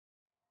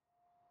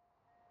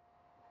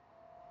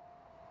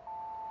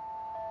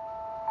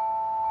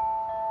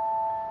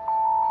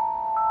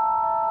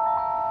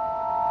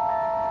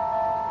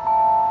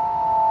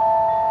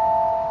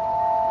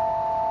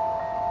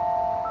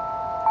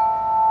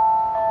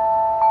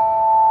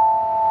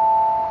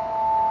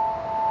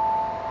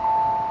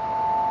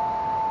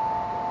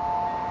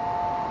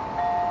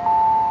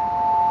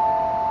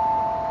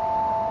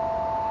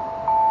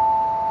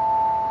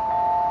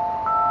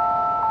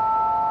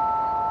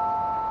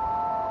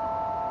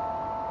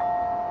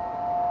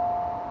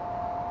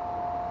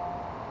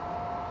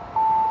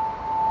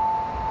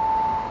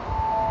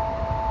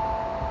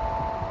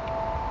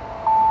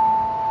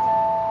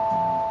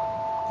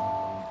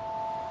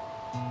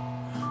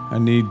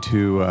need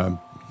to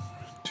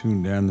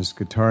tune down this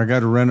guitar. I got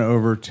to run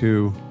over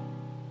to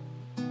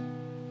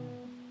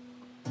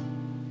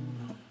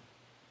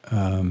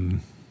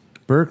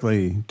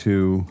Berkeley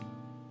to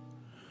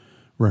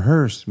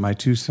rehearse my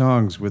two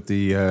songs with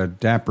the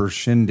Dapper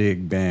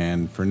Shindig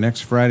Band for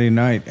next Friday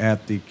night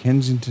at the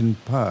Kensington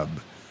Pub.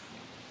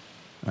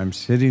 I'm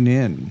sitting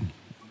in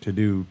to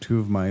do two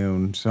of my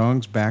own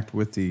songs, backed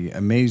with the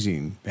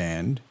amazing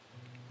band,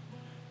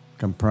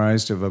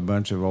 comprised of a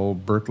bunch of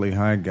old Berkeley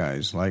High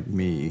guys like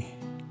me.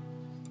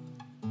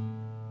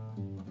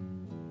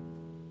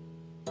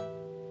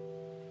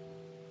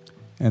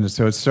 And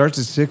so it starts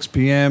at 6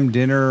 p.m.,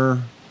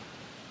 dinner,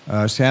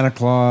 Santa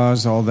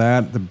Claus, all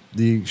that.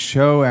 The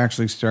show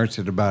actually starts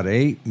at about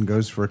 8 and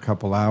goes for a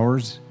couple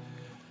hours.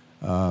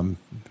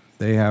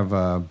 They have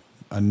a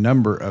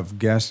number of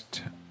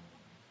guest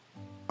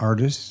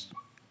artists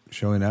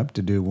showing up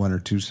to do one or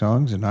two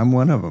songs, and I'm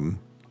one of them.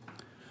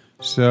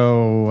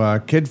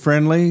 So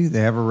kid-friendly. They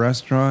have a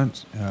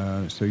restaurant,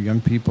 so young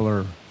people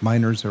or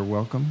minors are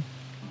welcome.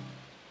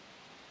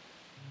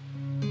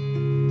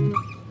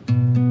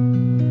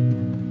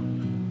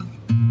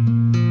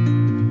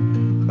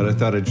 But I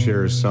thought I'd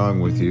share a song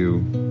with you.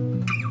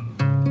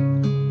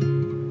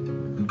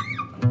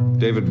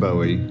 David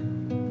Bowie,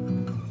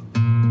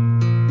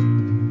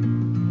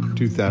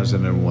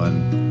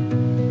 2001.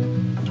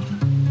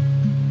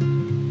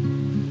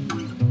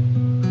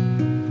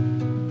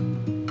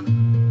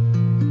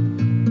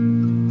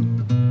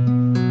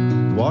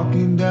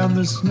 Walking down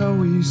the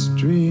snowy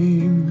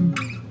stream,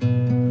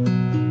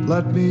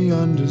 let me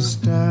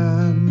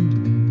understand.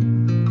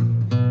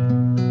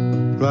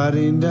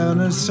 Gliding down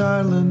a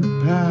silent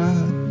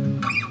path,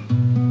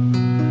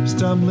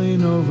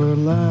 stumbling over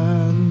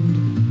land.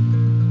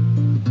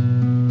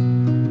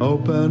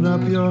 Open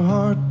up your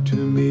heart to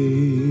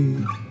me,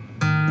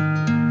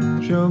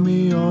 show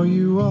me all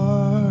you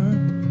are,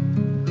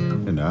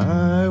 and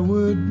I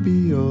would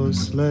be your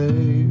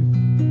slave.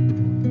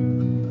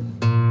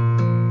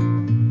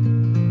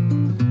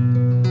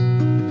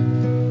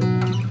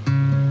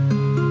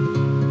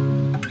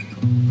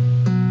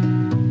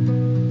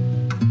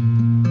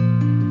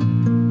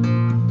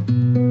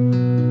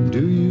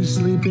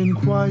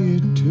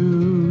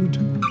 Quietude,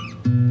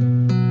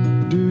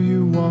 do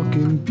you walk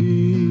in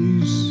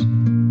peace?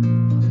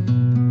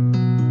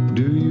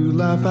 Do you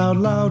laugh out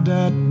loud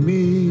at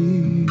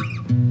me?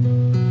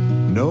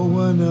 No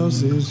one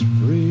else is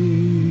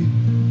free.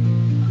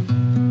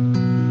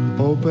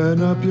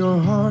 Open up your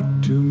heart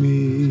to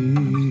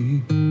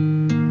me,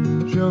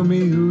 show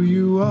me who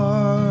you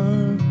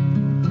are,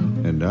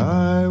 and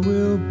I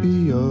will be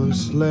your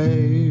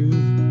slave.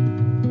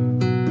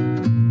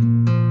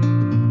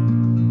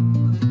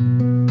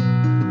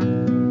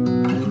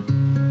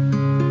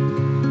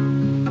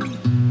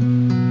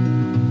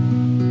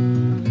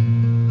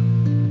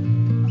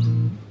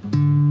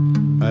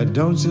 I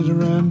don't sit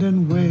around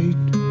and wait.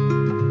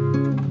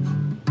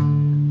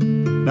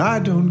 I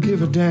don't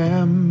give a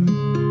damn.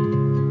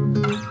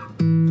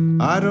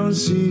 I don't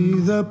see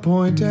the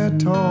point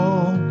at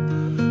all.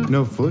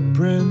 No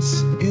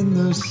footprints in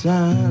the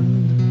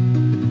sand.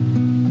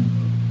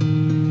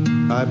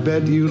 I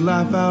bet you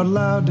laugh out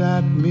loud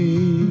at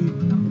me,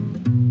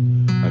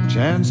 a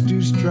chance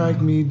to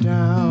strike me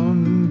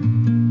down.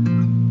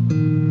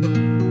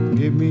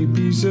 Give me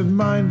peace of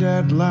mind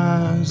at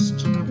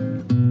last.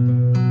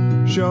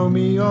 Show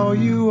me all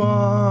you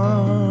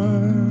are.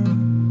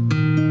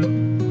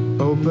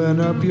 Open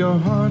up your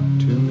heart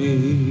to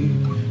me,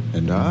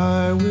 and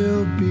I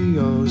will be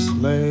your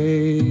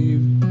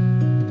slave.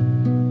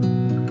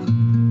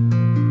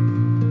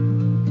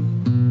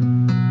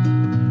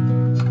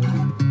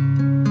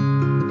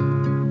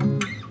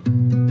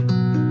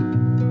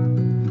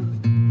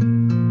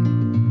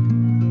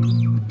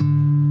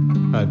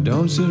 I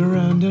don't sit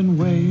around and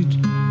wait,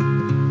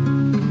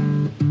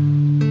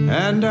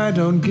 and I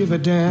don't give a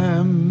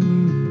damn.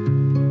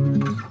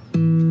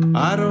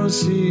 I don't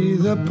see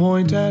the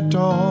point at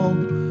all.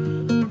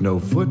 No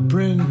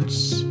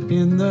footprints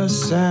in the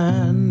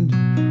sand.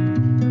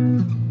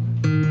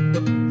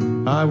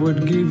 I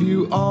would give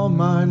you all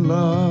my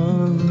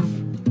love.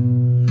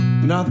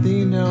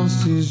 Nothing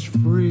else is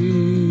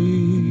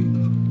free.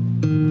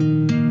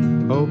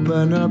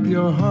 Open up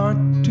your heart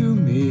to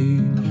me,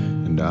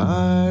 and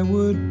I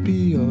would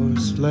be your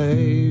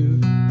slave.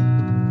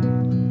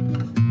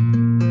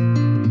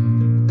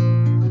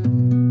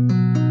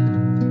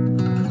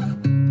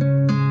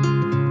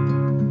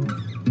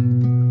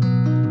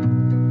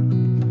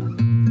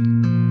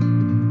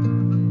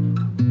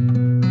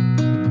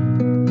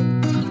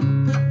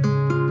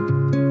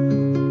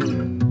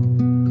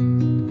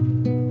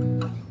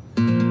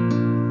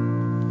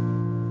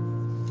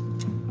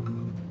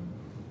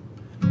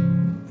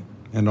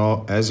 And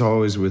as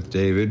always with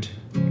David,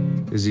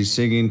 is he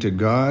singing to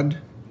God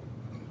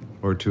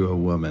or to a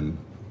woman?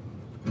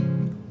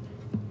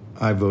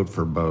 I vote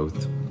for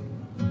both.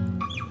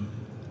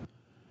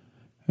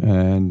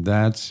 And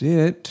that's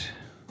it.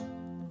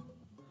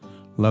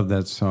 Love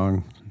that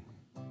song.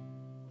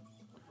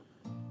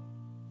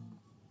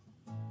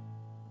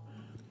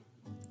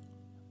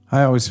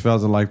 I always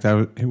felt like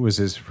that it was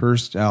his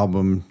first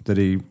album that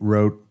he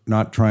wrote,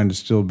 not trying to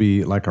still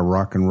be like a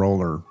rock and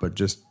roller, but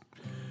just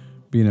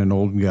being an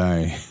old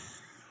guy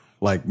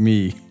like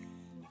me.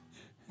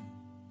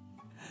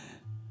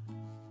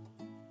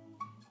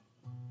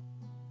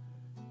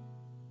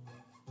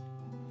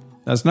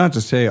 That's not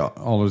to say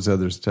all his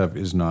other stuff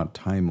is not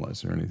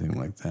timeless or anything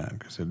like that,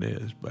 because it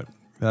is. But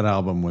that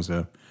album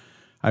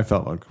I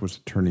felt like it was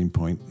a turning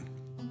point.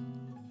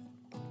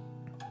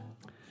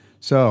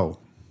 So,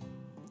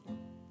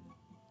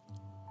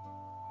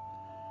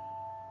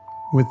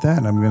 with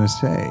that, I'm going to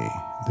say,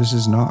 this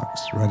is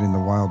Knox riding the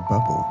wild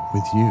bubble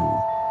with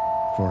you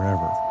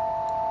forever.